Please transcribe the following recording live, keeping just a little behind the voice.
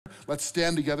Let's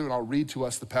stand together and I'll read to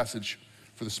us the passage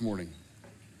for this morning.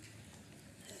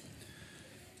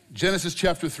 Genesis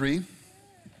chapter 3,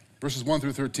 verses 1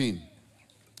 through 13.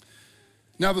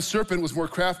 Now the serpent was more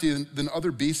crafty than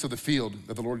other beasts of the field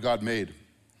that the Lord God made.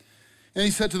 And he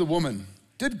said to the woman,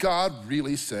 "Did God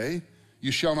really say,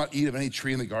 'You shall not eat of any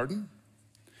tree in the garden'?"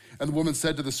 And the woman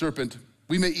said to the serpent,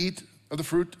 "We may eat of the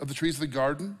fruit of the trees of the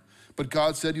garden, but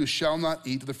God said, 'You shall not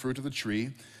eat of the fruit of the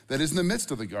tree that is in the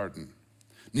midst of the garden.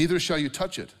 Neither shall you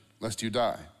touch it, lest you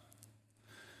die.'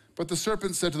 But the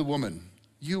serpent said to the woman,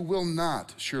 'You will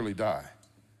not surely die.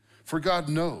 For God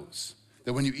knows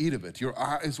that when you eat of it, your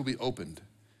eyes will be opened,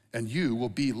 and you will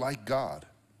be like God,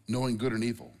 knowing good and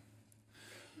evil.'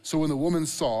 So when the woman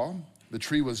saw the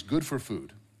tree was good for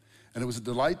food, and it was a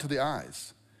delight to the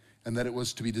eyes, and that it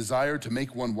was to be desired to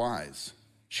make one wise,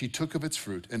 she took of its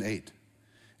fruit and ate.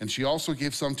 And she also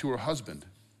gave some to her husband,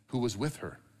 who was with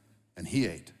her, and he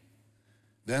ate.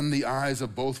 Then the eyes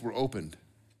of both were opened,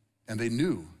 and they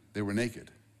knew they were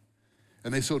naked.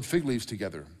 And they sewed fig leaves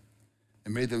together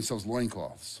and made themselves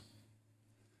loincloths.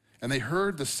 And they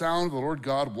heard the sound of the Lord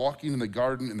God walking in the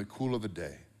garden in the cool of the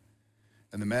day.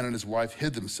 And the man and his wife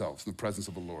hid themselves in the presence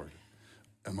of the Lord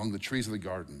among the trees of the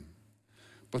garden.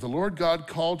 But the Lord God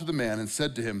called to the man and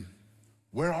said to him,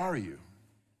 'Where are you?'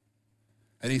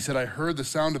 And he said, 'I heard the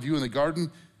sound of you in the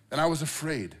garden, and I was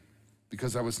afraid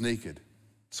because I was naked,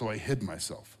 so I hid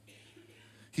myself.'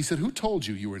 He said, 'Who told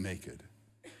you you were naked?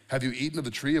 Have you eaten of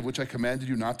the tree of which I commanded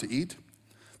you not to eat?'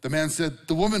 The man said,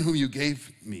 'The woman whom you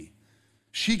gave me,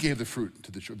 she gave the fruit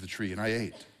of the tree, and I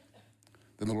ate.'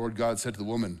 Then the Lord God said to the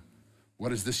woman,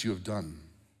 'What is this you have done?'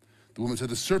 The woman said,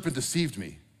 'The serpent deceived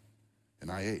me,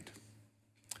 and I ate.'"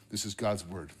 This is God's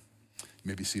word. You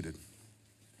may be seated.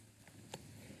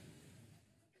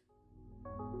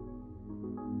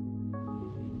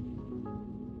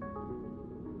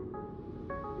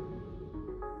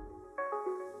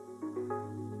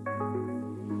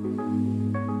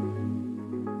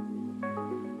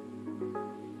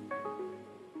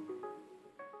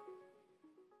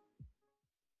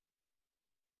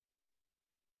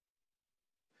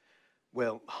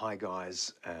 Well, hi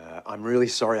guys. I'm really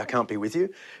sorry I can't be with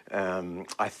you.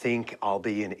 I think I'll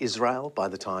be in Israel by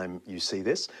the time you see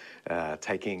this,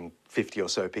 taking 50 or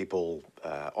so people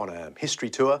on a history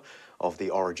tour of the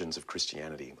origins of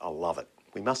Christianity. I'll love it.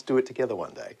 We must do it together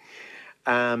one day.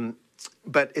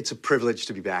 But it's a privilege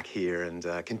to be back here and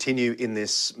continue in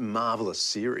this marvelous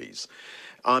series.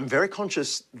 I'm very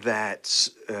conscious that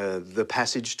the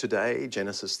passage today,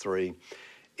 Genesis 3,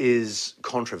 is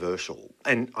controversial.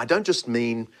 And I don't just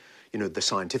mean, the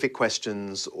scientific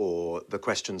questions or the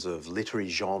questions of literary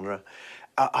genre.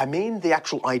 I mean the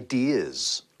actual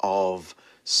ideas of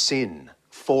sin,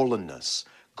 fallenness,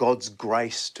 God's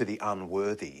grace to the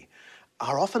unworthy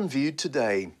are often viewed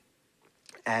today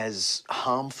as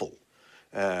harmful.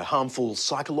 Harmful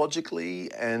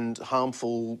psychologically and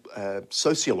harmful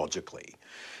sociologically.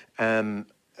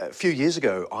 A few years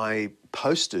ago, I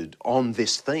posted on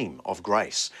this theme of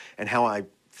grace and how I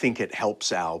think it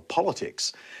helps our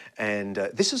politics. And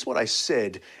this is what I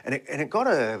said, and it got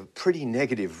a pretty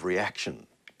negative reaction.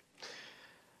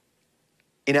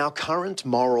 In our current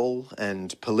moral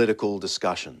and political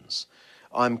discussions,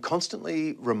 I'm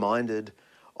constantly reminded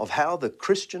of how the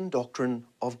Christian doctrine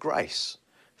of grace,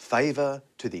 favour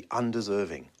to the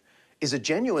undeserving, is a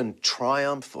genuine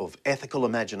triumph of ethical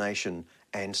imagination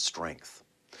and strength.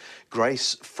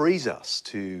 Grace frees us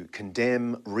to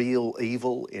condemn real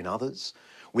evil in others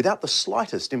without the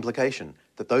slightest implication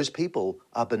that those people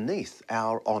are beneath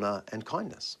our honour and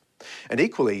kindness. And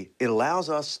equally, it allows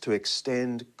us to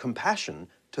extend compassion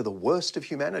to the worst of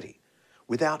humanity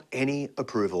without any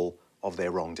approval of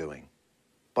their wrongdoing.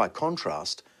 By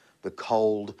contrast, the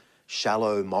cold,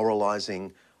 shallow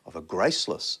moralising of a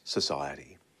graceless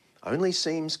society only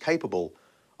seems capable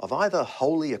of either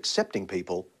wholly accepting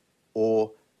people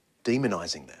or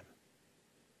demonising them.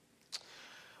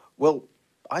 Well,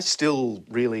 I still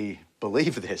really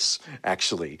believe this,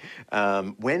 actually.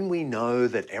 When we know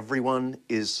that everyone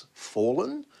is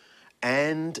fallen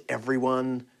and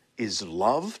everyone is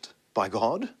loved by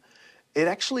God, it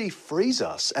actually frees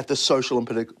us at the social and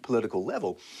political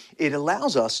level. It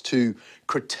allows us to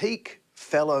critique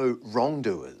fellow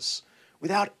wrongdoers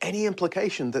without any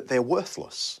implication that they're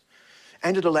worthless.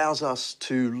 And it allows us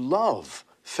to love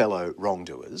fellow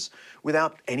wrongdoers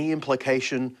without any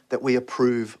implication that we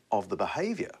approve of the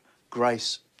behaviour.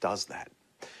 Grace does that.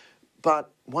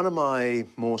 But one of my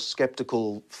more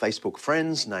sceptical Facebook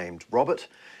friends named Robert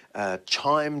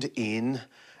chimed in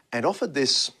and offered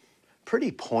this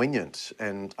pretty poignant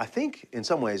and I think in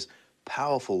some ways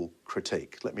powerful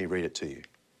critique. Let me read it to you.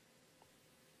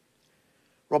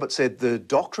 Robert said, the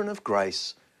doctrine of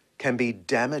grace can be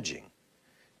damaging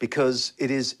because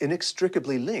it is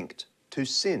inextricably linked to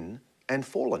sin and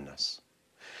fallenness.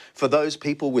 For those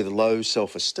people with low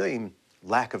self-esteem,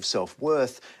 lack of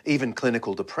self-worth, even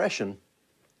clinical depression,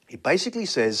 he basically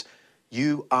says,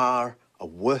 you are a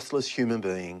worthless human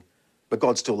being, but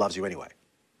God still loves you anyway.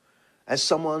 As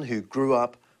someone who grew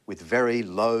up with very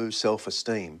low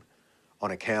self-esteem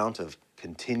on account of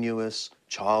continuous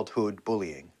childhood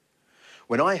bullying,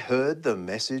 when I heard the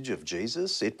message of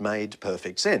Jesus, it made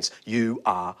perfect sense. You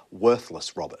are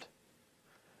worthless, Robert.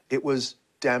 It was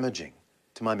damaging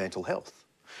to my mental health.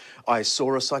 I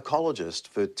saw a psychologist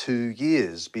for 2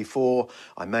 years before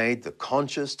I made the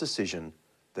conscious decision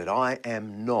that I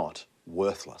am not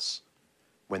worthless.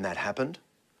 When that happened,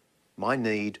 my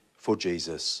need for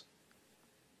Jesus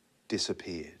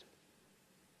disappeared.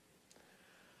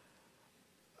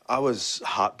 I was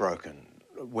heartbroken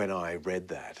when I read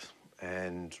that.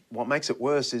 And what makes it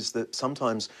worse is that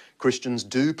sometimes Christians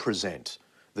do present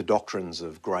the doctrines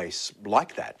of grace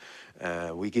like that.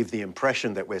 We give the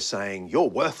impression that we're saying, you're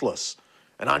worthless,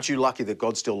 and aren't you lucky that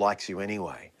God still likes you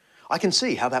anyway? I can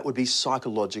see how that would be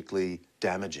psychologically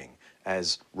damaging,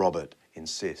 as Robert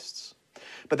insists.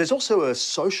 But there's also a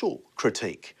social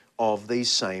critique of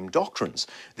these same doctrines.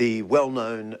 The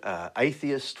well-known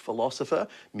atheist philosopher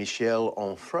Michel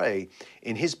Onfray,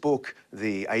 in his book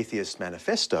The Atheist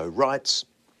Manifesto, writes,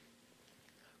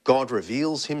 God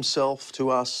reveals himself to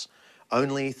us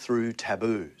only through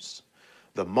taboos.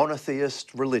 The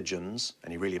monotheist religions,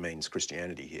 and he really means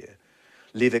Christianity here,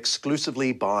 live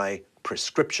exclusively by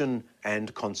prescription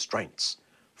and constraints,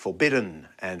 forbidden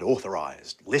and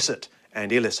authorized, licit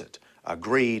and illicit,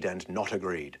 agreed and not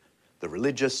agreed. The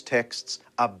religious texts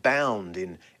abound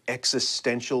in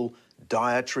existential,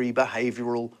 dietary,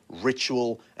 behavioural,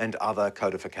 ritual and other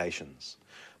codifications.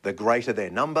 The greater their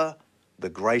number, the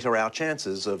greater our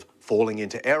chances of falling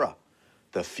into error.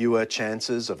 The fewer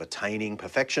chances of attaining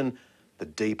perfection, the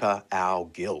deeper our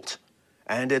guilt.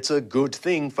 And it's a good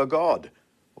thing for God,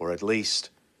 or at least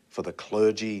for the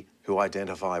clergy who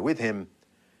identify with him,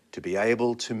 to be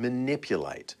able to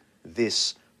manipulate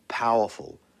this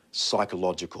powerful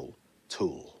psychological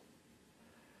tool.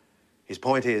 His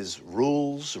point is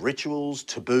rules, rituals,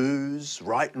 taboos,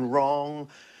 right and wrong.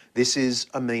 This is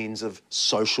a means of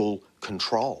social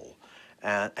control.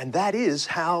 And that is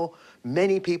how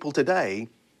many people today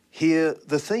hear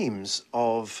the themes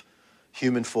of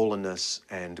human fallenness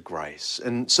and grace.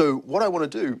 And so what I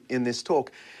want to do in this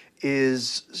talk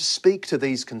is speak to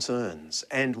these concerns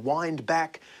and wind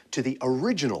back to the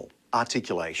original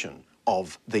articulation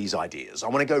of these ideas. I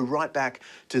want to go right back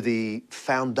to the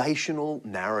foundational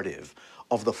narrative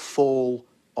of the fall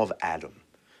of Adam,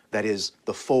 that is,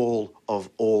 the fall of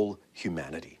all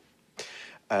humanity.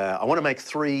 I want to make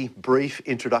 3 brief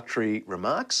introductory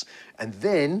remarks, and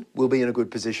then we'll be in a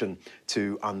good position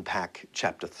to unpack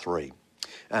chapter 3.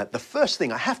 The first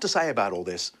thing I have to say about all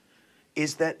this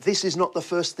is that this is not the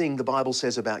first thing the Bible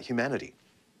says about humanity.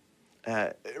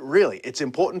 Really, it's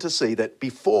important to see that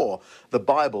before the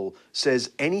Bible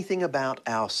says anything about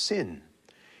our sin,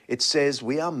 it says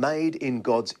we are made in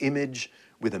God's image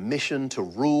with a mission to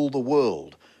rule the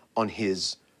world on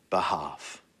his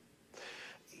behalf.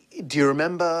 Do you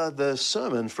remember the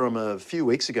sermon from a few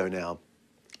weeks ago now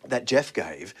that Jeff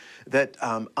gave that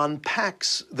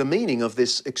unpacks the meaning of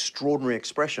this extraordinary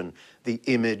expression, the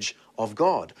image of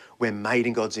God? We're made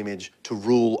in God's image to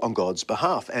rule on God's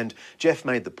behalf. And Jeff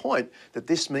made the point that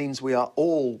this means we are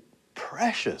all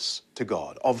precious to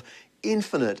God, of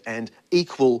infinite and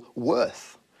equal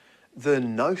worth. The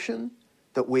notion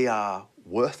that we are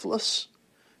worthless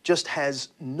just has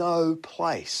no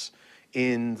place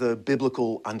in the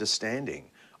biblical understanding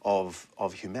of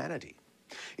humanity.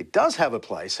 It does have a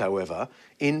place, however,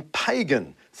 in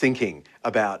pagan thinking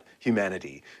about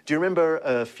humanity. Do you remember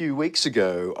a few weeks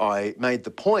ago I made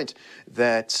the point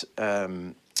that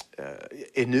Enuma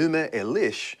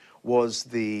Elish was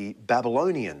the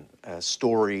Babylonian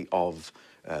story of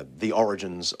the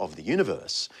origins of the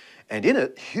universe. And in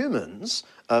it, humans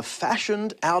are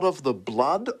fashioned out of the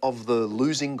blood of the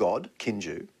losing god,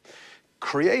 Kinju,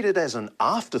 created as an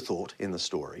afterthought in the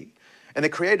story, and they're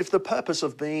created for the purpose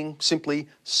of being simply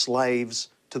slaves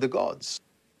to the gods.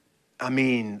 I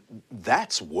mean,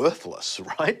 that's worthless,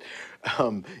 right?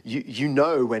 You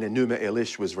know when Enuma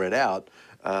Elish was read out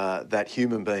that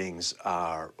human beings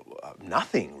are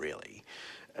nothing, really.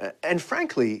 And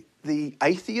frankly, the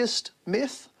atheist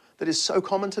myth that is so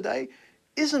common today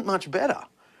isn't much better.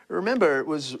 Remember, it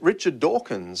was Richard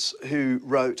Dawkins who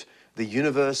wrote the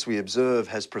universe we observe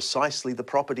has precisely the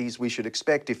properties we should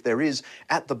expect if there is,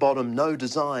 at the bottom, no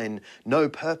design, no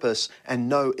purpose, and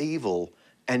no evil,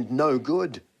 and no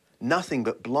good, nothing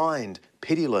but blind,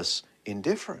 pitiless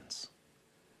indifference.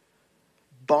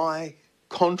 By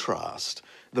contrast,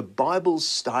 the Bible's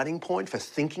starting point for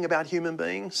thinking about human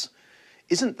beings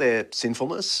isn't their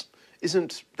sinfulness,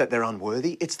 isn't that they're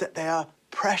unworthy, it's that they are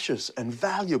precious and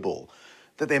valuable,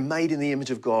 that they're made in the image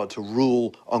of God to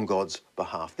rule on God's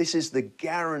behalf. This is the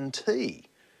guarantee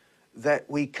that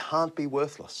we can't be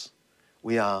worthless.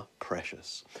 We are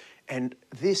precious. And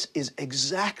this is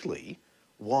exactly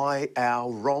why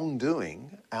our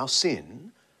wrongdoing, our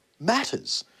sin,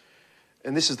 matters.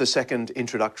 And this is the second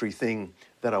introductory thing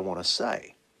that I want to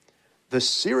say. The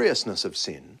seriousness of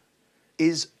sin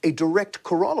is a direct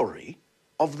corollary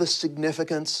of the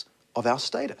significance of our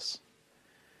status.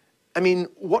 I mean,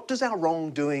 what does our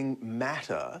wrongdoing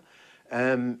matter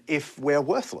if we're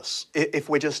worthless, if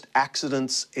we're just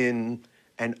accidents in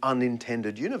an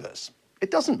unintended universe?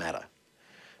 It doesn't matter.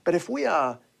 But if we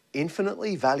are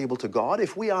infinitely valuable to God,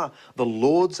 if we are the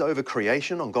lords over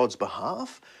creation on God's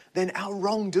behalf, then our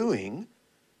wrongdoing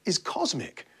is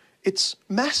cosmic. It's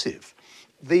massive.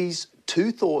 These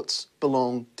two thoughts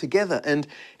belong together. And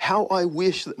how I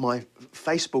wish that my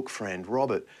Facebook friend,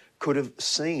 Robert, could have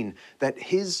seen that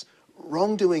his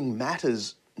wrongdoing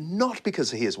matters not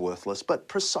because he is worthless, but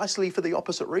precisely for the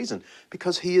opposite reason,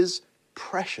 because he is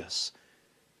precious,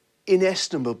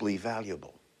 inestimably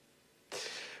valuable.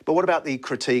 But what about the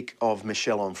critique of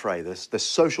Michel Onfray, the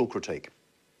social critique,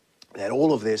 that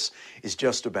all of this is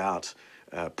just about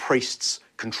priests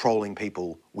controlling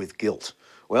people with guilt?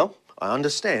 Well, I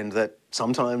understand that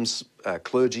sometimes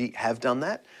clergy have done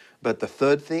that, but the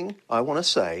third thing I want to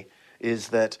say is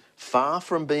that far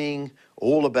from being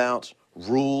all about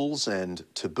rules and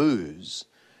taboos,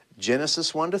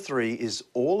 Genesis 1-3 is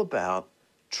all about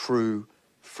true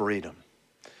freedom.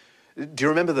 Do you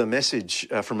remember the message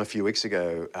from a few weeks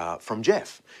ago from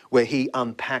Jeff, where he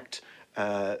unpacked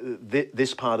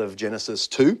this part of Genesis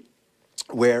 2,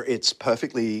 where it's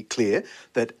perfectly clear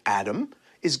that Adam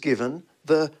is given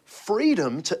the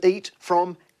freedom to eat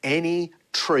from any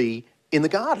tree in the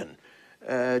garden.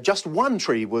 Just one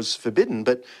tree was forbidden,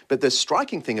 but the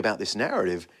striking thing about this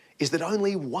narrative is that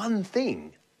only one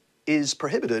thing is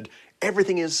prohibited.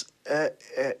 Everything is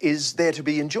there to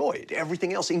be enjoyed.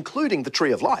 Everything else, including the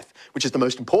tree of life, which is the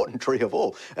most important tree of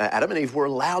all. Adam and Eve were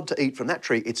allowed to eat from that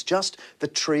tree. It's just the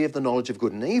tree of the knowledge of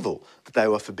good and evil that they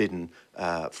were forbidden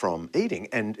from eating.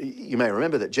 And you may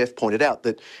remember that Jeff pointed out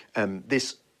that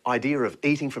this idea of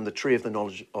eating from the tree of the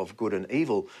knowledge of good and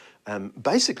evil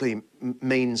basically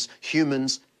means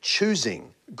humans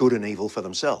choosing good and evil for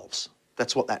themselves.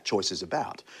 That's what that choice is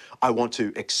about. I want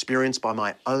to experience by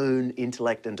my own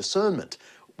intellect and discernment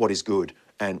what is good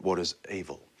and what is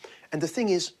evil. And the thing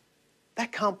is,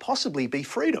 that can't possibly be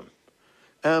freedom.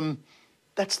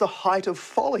 That's the height of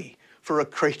folly for a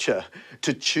creature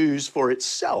to choose for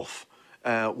itself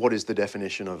what is the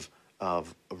definition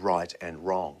of right and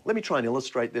wrong. Let me try and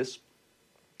illustrate this.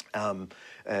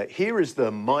 Here is the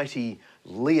mighty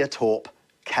Leotorp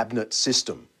cabinet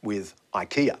system with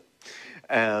IKEA.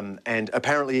 And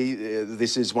apparently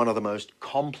this is one of the most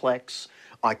complex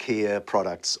IKEA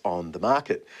products on the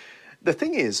market. The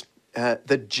thing is,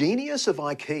 the genius of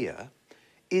IKEA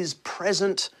is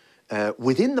present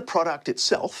within the product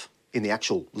itself, in the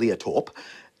actual Leotorp,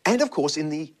 and of course in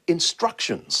the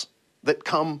instructions that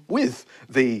come with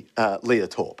the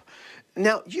Leotorp.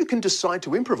 Now, you can decide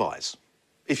to improvise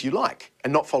if you like,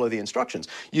 and not follow the instructions.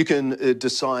 You can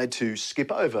decide to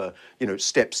skip over,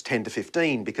 steps 10 to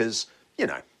 15 because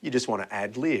you just want to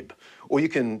ad lib. Or you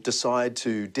can decide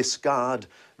to discard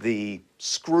the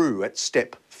screw at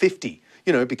step 50,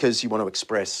 because you want to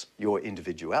express your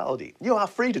individuality. You are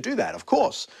free to do that, of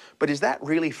course, but is that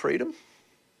really freedom?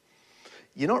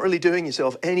 You're not really doing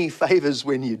yourself any favors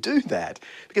when you do that,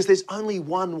 because there's only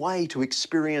one way to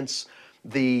experience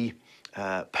the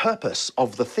purpose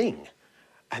of the thing,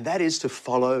 and that is to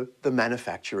follow the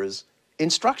manufacturer's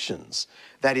instructions.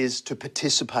 That is to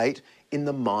participate in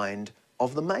the mind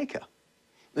of the maker.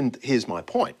 And here's my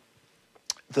point.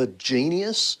 The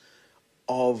genius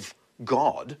of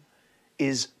God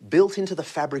is built into the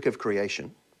fabric of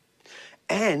creation,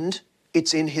 and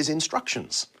it's in his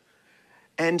instructions.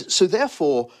 And so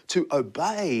therefore, to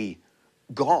obey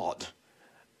God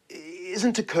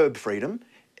isn't to curb freedom,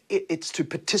 it's to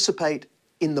participate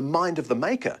in the mind of the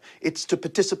maker. It's to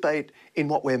participate in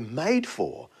what we're made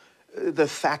for. The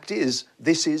fact is,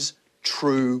 this is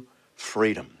true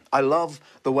freedom. I love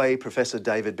the way Professor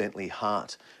David Bentley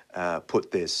Hart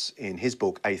put this in his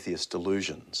book, Atheist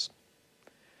Delusions.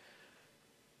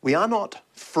 We are not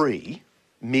free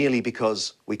merely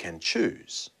because we can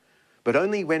choose, but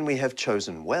only when we have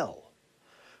chosen well.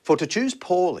 For to choose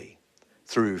poorly,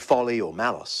 through folly or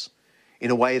malice,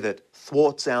 in a way that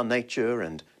thwarts our nature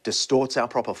and distorts our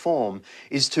proper form,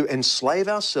 is to enslave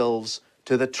ourselves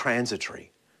to the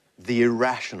transitory, the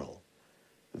irrational,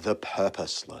 the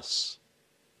purposeless.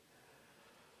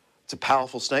 It's a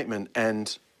powerful statement,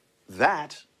 and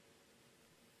that,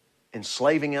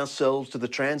 enslaving ourselves to the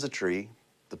transitory,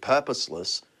 the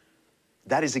purposeless,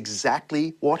 that is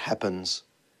exactly what happens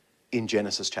in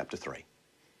Genesis chapter 3,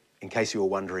 in case you were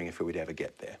wondering if we would ever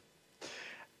get there.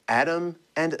 Adam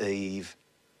and Eve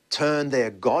turn their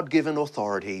God-given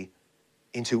authority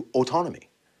into autonomy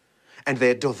and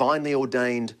their divinely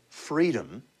ordained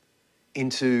freedom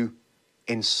into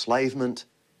enslavement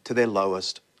to their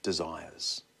lowest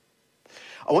desires.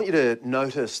 I want you to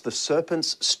notice the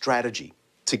serpent's strategy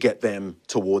to get them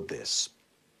toward this.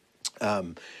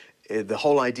 The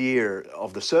whole idea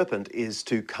of the serpent is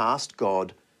to cast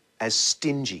God as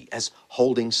stingy, as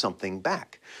holding something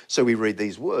back. So we read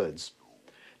these words.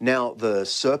 Now the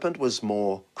serpent was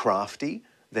more crafty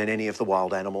than any of the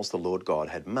wild animals the Lord God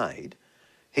had made.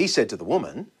 He said to the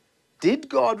woman, "Did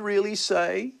God really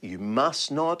say you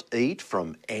must not eat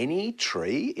from any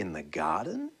tree in the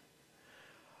garden?"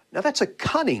 Now that's a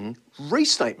cunning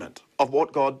restatement of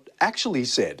what God actually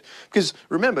said. Because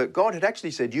remember, God had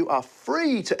actually said you are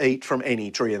free to eat from any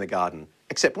tree in the garden,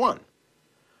 except one.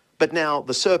 But now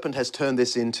the serpent has turned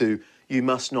this into you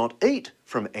must not eat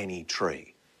from any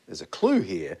tree. There's a clue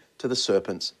here to the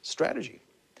serpent's strategy.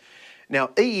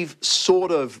 Now Eve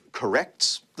sort of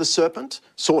corrects the serpent,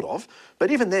 sort of,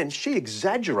 but even then she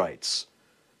exaggerates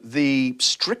the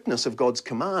strictness of God's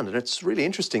command. And it's really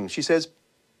interesting. She says,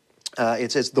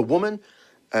 it says, the woman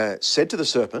said to the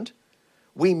serpent,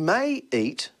 "We may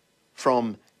eat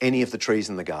from any of the trees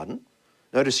in the garden."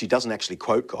 Notice she doesn't actually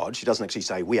quote God. She doesn't actually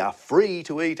say, "We are free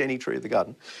to eat any tree of the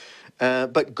garden."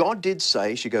 But God did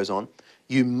say, she goes on,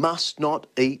 "You must not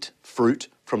eat fruit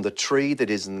from the tree that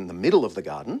is in the middle of the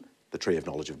garden, the tree of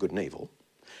knowledge of good and evil,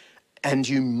 and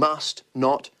you must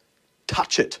not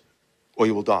touch it or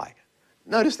you will die."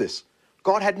 Notice this.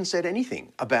 God hadn't said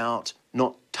anything about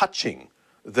not touching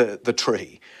the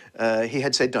tree. He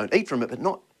had said don't eat from it, but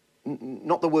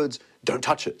not the words don't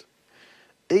touch it.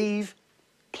 Eve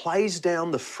plays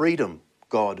down the freedom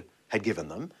God had given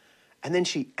them, and then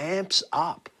she amps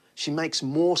up. She makes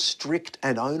more strict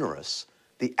and onerous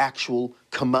the actual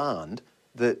command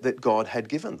that God had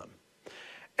given them.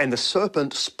 And the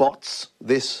serpent spots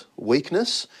this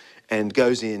weakness and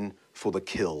goes in for the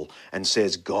kill and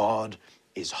says, God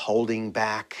is holding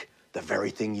back the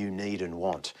very thing you need and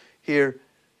want. Here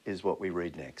is what we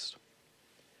read next.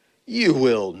 "You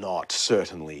will not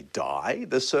certainly die,"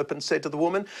 the serpent said to the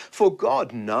woman, "for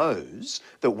God knows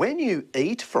that when you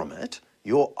eat from it,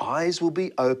 your eyes will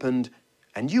be opened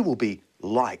and you will be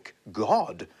like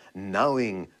God,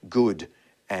 knowing good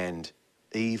and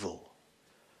evil."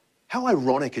 How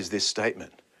ironic is this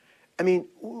statement? I mean,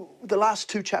 the last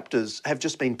two chapters have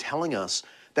just been telling us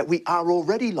that we are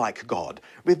already like God.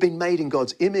 We've been made in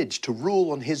God's image to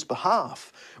rule on his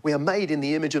behalf. We are made in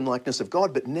the image and likeness of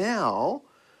God, but now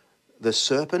the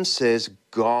serpent says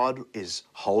God is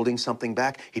holding something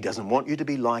back. He doesn't want you to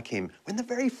be like him, when the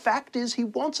very fact is he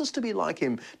wants us to be like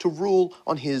him, to rule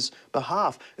on his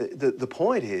behalf. The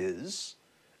point is,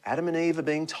 Adam and Eve are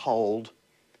being told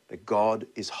that God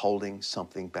is holding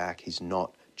something back. He's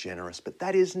not generous, but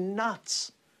that is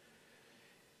nuts.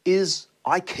 Is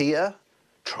IKEA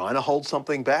trying to hold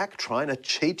something back, trying to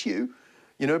cheat you,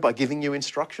 by giving you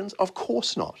instructions? Of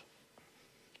course not.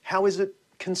 How is it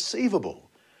conceivable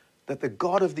that the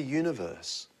God of the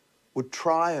universe would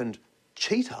try and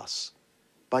cheat us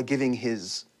by giving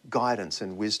his guidance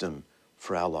and wisdom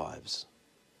for our lives?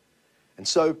 And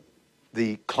so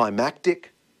the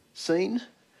climactic scene,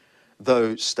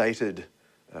 though stated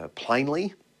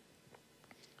plainly,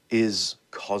 is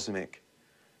cosmic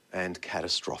and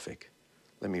catastrophic.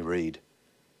 Let me read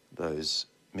those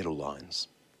middle lines.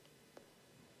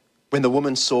 "When the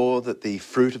woman saw that the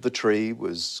fruit of the tree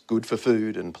was good for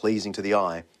food and pleasing to the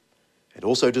eye, and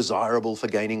also desirable for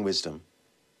gaining wisdom,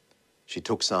 she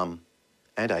took some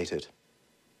and ate it.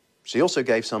 She also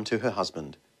gave some to her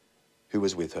husband, who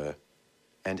was with her,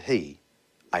 and he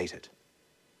ate it."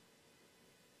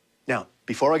 Now,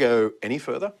 before I go any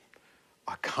further,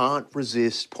 I can't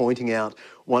resist pointing out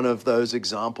one of those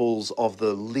examples of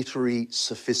the literary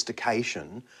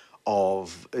sophistication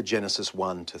of Genesis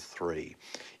 1 to 3.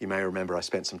 You may remember I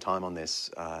spent some time on this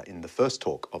in the first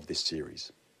talk of this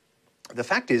series. The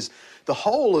fact is, the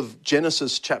whole of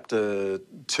Genesis chapter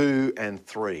 2 and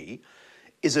 3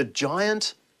 is a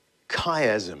giant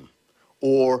chiasm,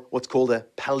 or what's called a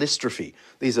palistrophe.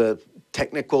 These are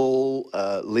technical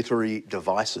literary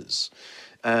devices.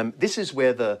 This is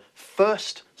where the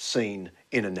first scene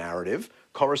in a narrative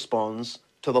corresponds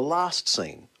to the last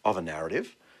scene of a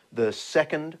narrative. The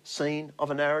second scene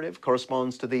of a narrative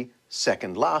corresponds to the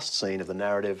second last scene of the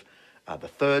narrative. The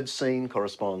third scene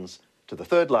corresponds to the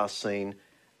third last scene.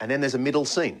 And then there's a middle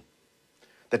scene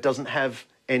that doesn't have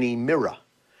any mirror.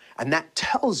 And that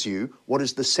tells you what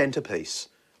is the centerpiece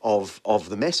of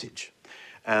the message.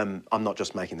 I'm not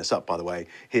just making this up, by the way.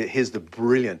 Here's the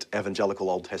brilliant evangelical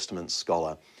Old Testament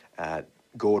scholar,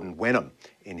 Gordon Wenham,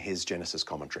 in his Genesis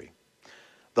commentary.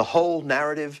 The whole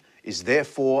narrative is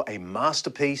therefore a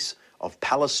masterpiece of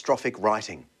palistrophic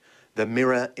writing, the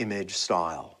mirror image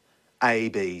style, A,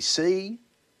 B, C,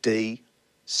 D,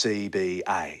 C, B,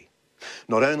 A.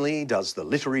 Not only does the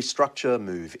literary structure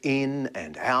move in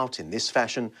and out in this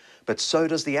fashion, but so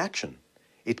does the action.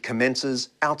 It commences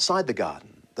outside the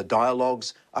garden. The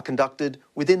dialogues are conducted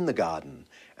within the garden,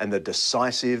 and the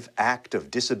decisive act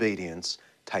of disobedience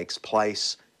takes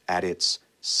place at its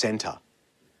centre.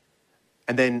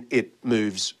 And then it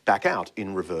moves back out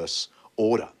in reverse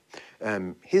order.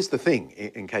 Here's the thing,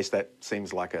 in case that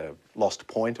seems like a lost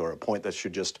point or a point that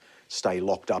should just stay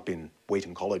locked up in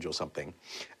Wheaton College or something.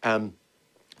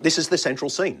 This is the central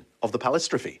scene of the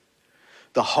palistrophe.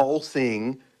 The whole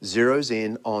thing zeroes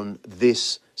in on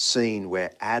this scene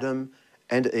where Adam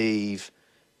and Eve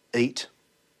eat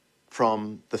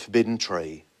from the forbidden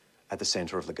tree at the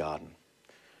centre of the garden.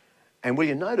 And will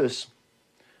you notice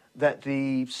that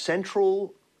the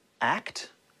central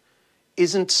act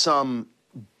isn't some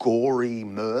gory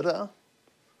murder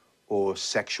or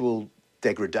sexual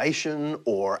degradation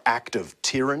or act of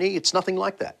tyranny? It's nothing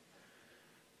like that.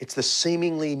 It's the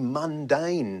seemingly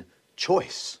mundane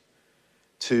choice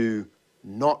to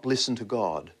not listen to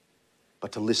God,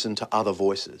 but to listen to other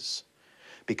voices,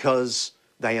 because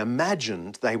they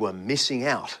imagined they were missing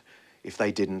out if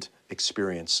they didn't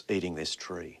experience eating this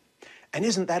tree. And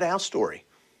isn't that our story?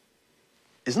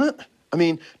 Isn't it? I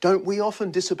mean, don't we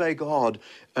often disobey God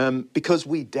because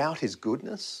we doubt his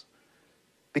goodness?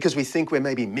 Because we think we're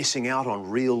maybe missing out on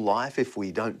real life if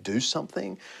we don't do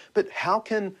something? But how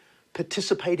can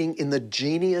participating in the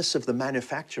genius of the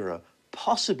manufacturer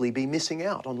possibly be missing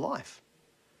out on life?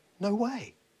 No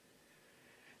way.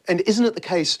 And isn't it the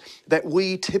case that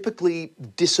we typically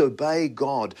disobey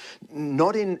God,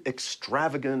 not in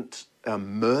extravagant,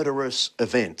 murderous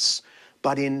events,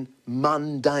 but in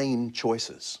mundane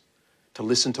choices, to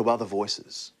listen to other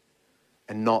voices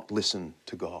and not listen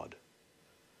to God?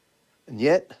 And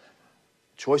yet,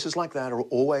 choices like that are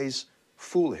always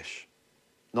foolish,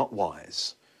 not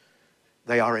wise.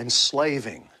 They are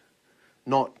enslaving,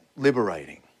 not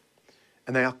liberating.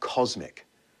 And they are cosmic,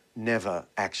 never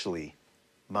actually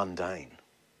mundane.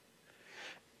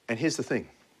 And here's the thing.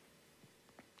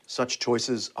 Such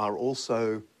choices are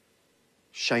also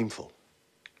shameful.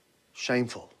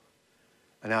 Shameful.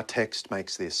 And our text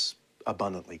makes this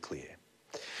abundantly clear.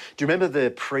 Do you remember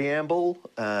the preamble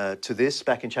to this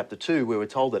back in chapter 2, where we're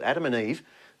told that Adam and Eve,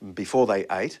 before they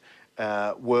ate,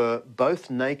 were both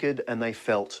naked and they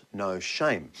felt no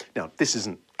shame. Now, this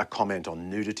isn't a comment on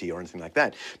nudity or anything like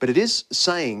that, but it is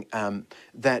saying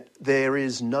that there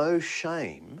is no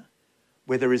shame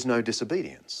where there is no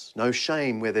disobedience, no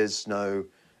shame where there's no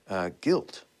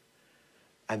guilt.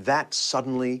 And that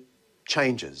suddenly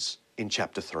changes in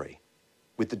chapter 3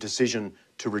 with the decision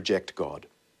to reject God.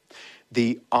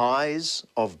 The eyes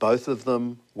of both of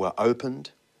them were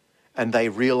opened and they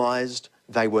realized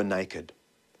they were naked.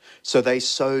 So they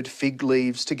sewed fig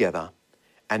leaves together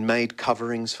and made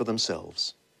coverings for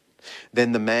themselves.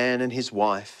 Then the man and his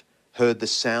wife heard the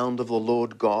sound of the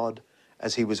Lord God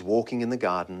as he was walking in the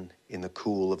garden in the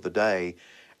cool of the day,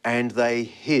 and they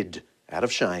hid out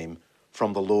of shame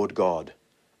from the Lord God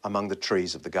among the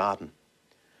trees of the garden.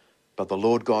 But the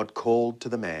Lord God called to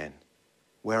the man,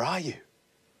 "Where are you?"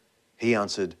 He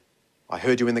answered, "I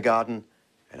heard you in the garden,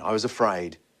 and I was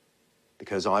afraid,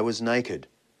 because I was naked,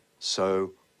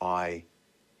 so I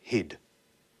hid."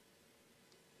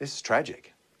 This is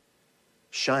tragic.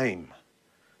 Shame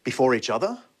before each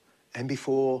other and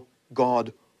before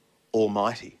God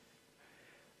Almighty.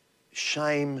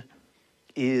 Shame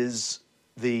is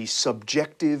the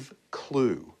subjective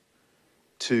clue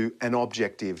to an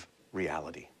objective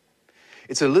reality.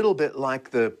 It's a little bit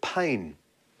like the pain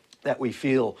that we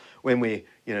feel when we,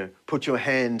 put your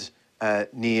hand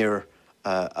near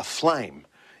a flame.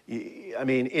 I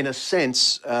mean, in a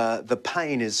sense, the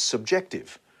pain is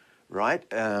subjective, right?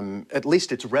 At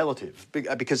least it's relative,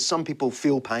 because some people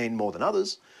feel pain more than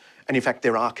others. And in fact,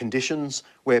 there are conditions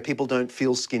where people don't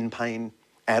feel skin pain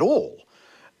at all.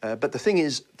 But the thing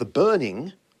is, the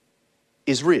burning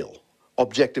is real,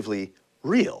 objectively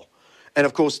real. And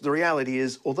of course, the reality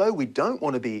is, although we don't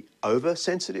want to be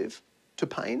oversensitive to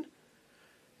pain,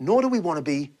 nor do we want to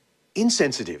be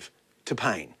insensitive to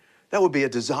pain. That would be a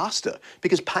disaster,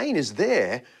 because pain is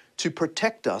there to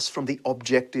protect us from the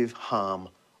objective harm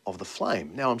of the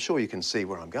flame. Now, I'm sure you can see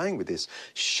where I'm going with this.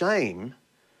 Shame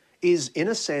is, in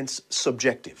a sense,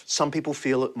 subjective. Some people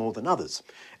feel it more than others.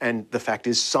 And the fact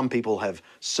is, some people have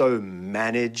so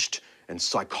managed and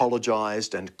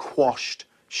psychologized and quashed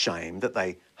shame that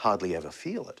they hardly ever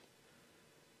feel it.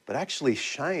 But actually,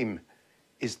 shame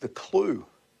is the clue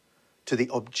to the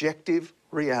objective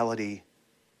reality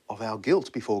of our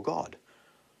guilt before God,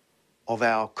 of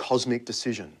our cosmic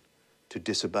decision to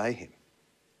disobey Him.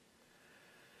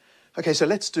 Okay, so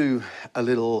let's do a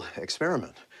little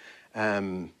experiment.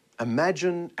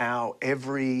 Imagine our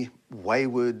every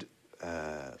wayward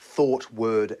thought,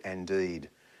 word, and deed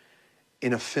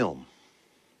in a film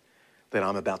that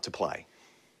I'm about to play.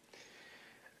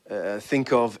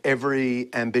 Think of every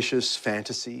ambitious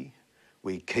fantasy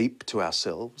we keep to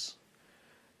ourselves,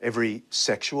 every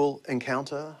sexual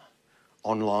encounter,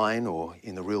 online or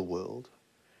in the real world,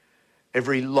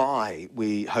 every lie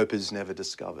we hope is never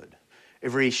discovered,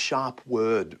 every sharp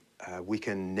word we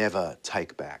can never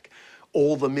take back,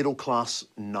 all the middle-class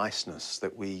niceness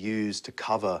that we use to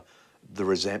cover the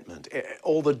resentment,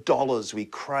 all the dollars we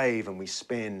crave and we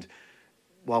spend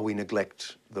while we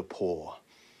neglect the poor,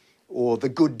 or the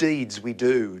good deeds we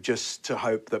do just to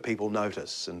hope that people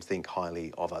notice and think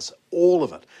highly of us. All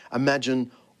of it.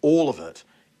 Imagine all of it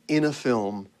in a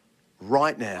film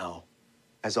right now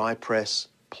as I press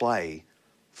play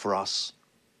for us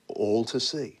all to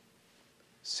see.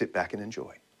 Sit back and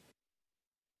enjoy.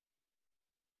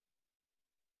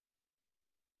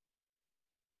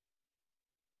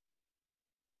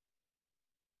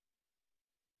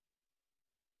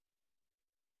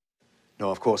 No,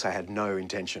 of course, I had no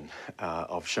intention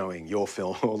of showing your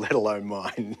film, or let alone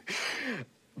mine.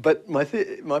 But my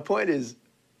point is,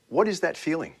 what is that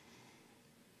feeling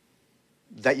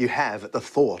that you have at the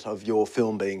thought of your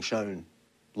film being shown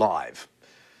live?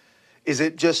 Is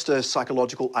it just a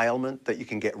psychological ailment that you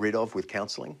can get rid of with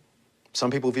counselling?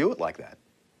 Some people view it like that.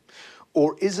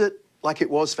 Or is it like it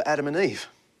was for Adam and Eve?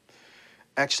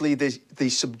 Actually, the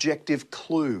subjective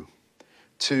clue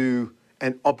to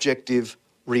an objective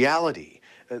reality,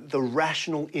 the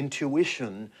rational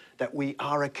intuition that we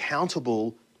are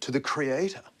accountable to the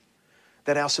Creator,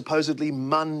 that our supposedly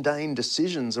mundane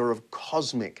decisions are of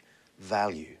cosmic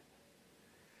value.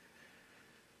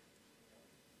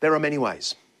 There are many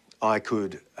ways I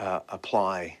could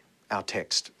apply our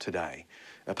text today.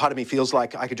 Part of me feels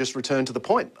like I could just return to the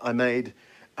point I made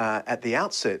at the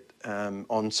outset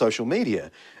on social media.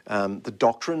 The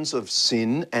doctrines of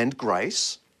sin and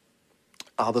grace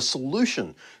are the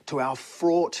solution to our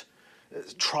fraught,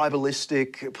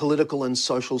 tribalistic, political and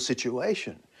social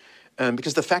situation.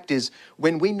 Because the fact is,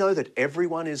 when we know that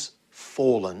everyone is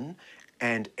fallen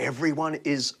and everyone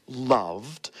is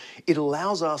loved, it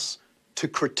allows us to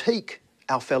critique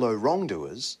our fellow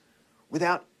wrongdoers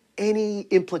without any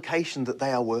implication that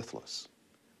they are worthless.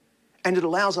 And it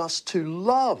allows us to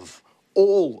love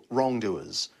all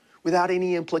wrongdoers without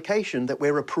any implication that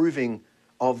we're approving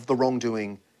of the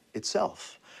wrongdoing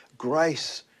itself.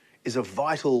 Grace is a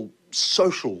vital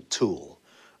social tool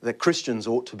that Christians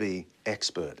ought to be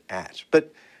expert at.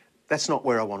 But that's not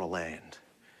where I want to land.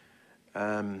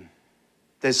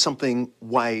 There's something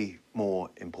way more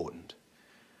important.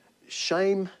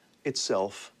 Shame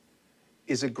itself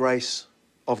is a grace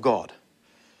of God.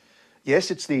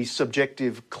 Yes, it's the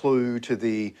subjective clue to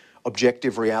the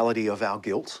objective reality of our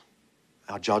guilt,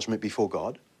 our judgment before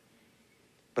God.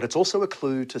 But it's also a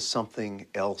clue to something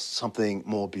else, something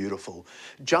more beautiful.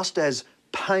 Just as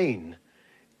pain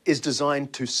is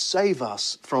designed to save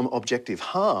us from objective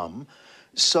harm,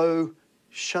 so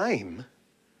shame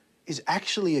is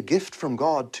actually a gift from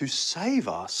God to save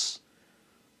us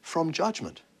from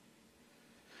judgment.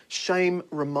 Shame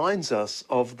reminds us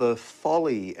of the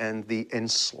folly and the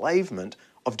enslavement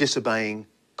of disobeying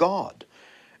God.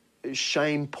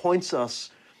 Shame points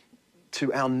us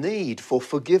to our need for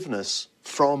forgiveness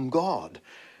from God.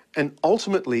 And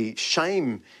ultimately,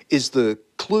 shame is the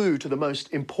clue to the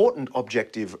most important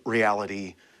objective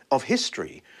reality of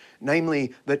history,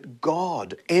 namely that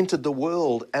God entered the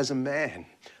world as a man,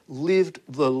 lived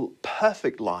the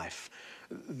perfect life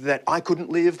that I couldn't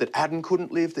live, that Adam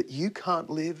couldn't live, that you can't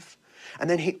live. And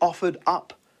then he offered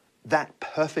up that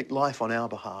perfect life on our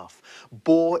behalf,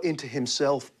 bore into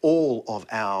himself all of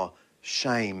our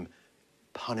shame,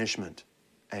 punishment,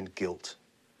 and guilt,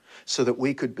 so that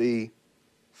we could be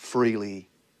freely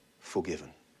forgiven,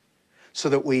 so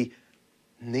that we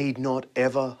need not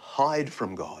ever hide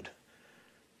from God,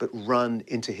 but run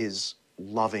into his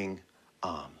loving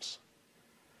arms.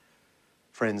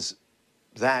 Friends,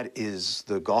 that is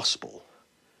the gospel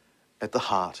at the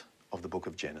heart of the book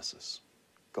of Genesis.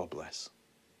 God bless.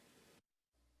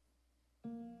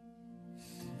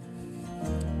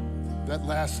 That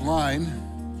last line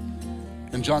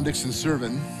in John Dickson's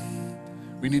sermon,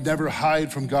 we need never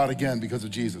hide from God again because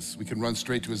of Jesus. We can run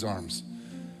straight to his arms.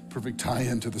 Perfect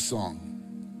tie-in to the song.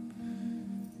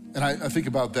 And I think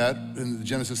about that in the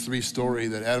Genesis 3 story,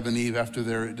 that Adam and Eve, after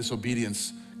their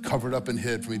disobedience, covered up and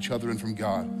hid from each other and from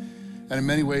God. And in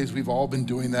many ways, we've all been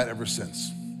doing that ever since,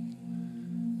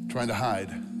 trying to hide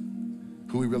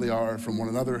who we really are from one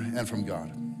another and from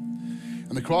God.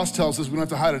 And the cross tells us we don't have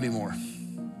to hide anymore,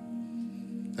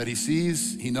 that he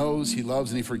sees, he knows, he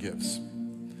loves, and he forgives.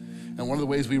 And one of the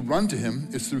ways we run to him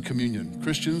is through communion.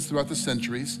 Christians throughout the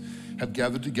centuries have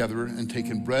gathered together and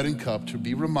taken bread and cup to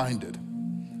be reminded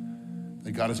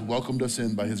that God has welcomed us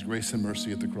in by his grace and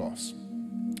mercy at the cross.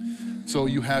 So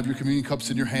you have your communion cups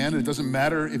in your hand, and it doesn't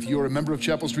matter if you're a member of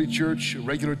Chapel Street Church, a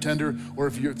regular attender, or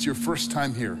if it's your first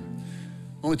time here.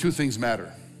 Only two things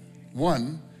matter.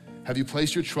 One, have you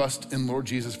placed your trust in Lord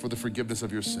Jesus for the forgiveness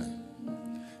of your sin?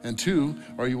 And two,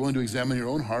 are you willing to examine your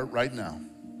own heart right now?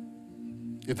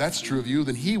 If that's true of you,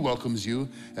 then he welcomes you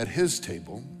at his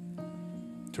table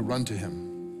to run to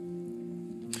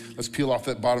him. Let's peel off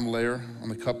that bottom layer on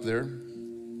the cup there.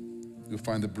 You'll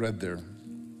find the bread there.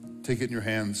 Take it in your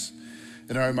hands.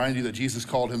 And I remind you that Jesus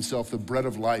called himself the bread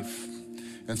of life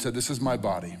and said, "This is my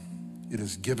body. It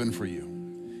is given for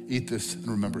you. Eat this and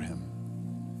remember him."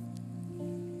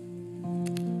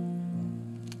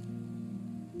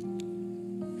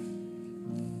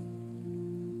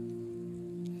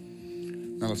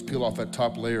 Now let's peel off that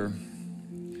top layer.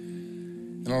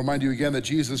 And I'll remind you again that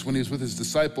Jesus, when he was with his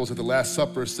disciples at the Last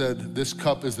Supper, said, "This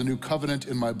cup is the new covenant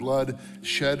in my blood,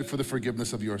 shed for the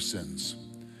forgiveness of your sins.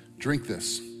 Drink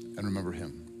this and remember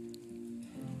him."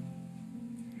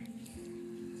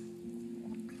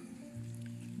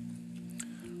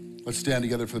 Let's stand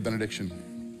together for the benediction.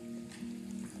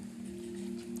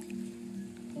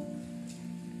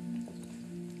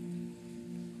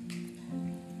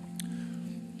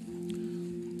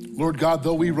 Lord God,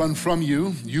 though we run from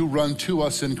you, you run to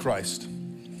us in Christ.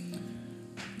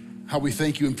 How we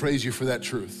thank you and praise you for that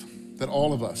truth, that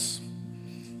all of us,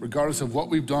 regardless of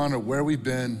what we've done or where we've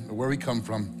been or where we come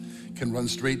from, can run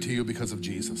straight to you because of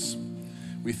Jesus.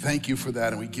 We thank you for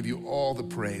that, and we give you all the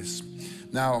praise.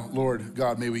 Now, Lord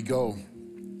God, may we go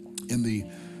in the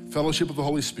fellowship of the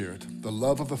Holy Spirit, the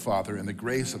love of the Father, and the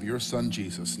grace of your Son,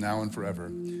 Jesus, now and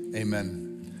forever.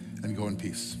 Amen. And go in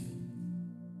peace.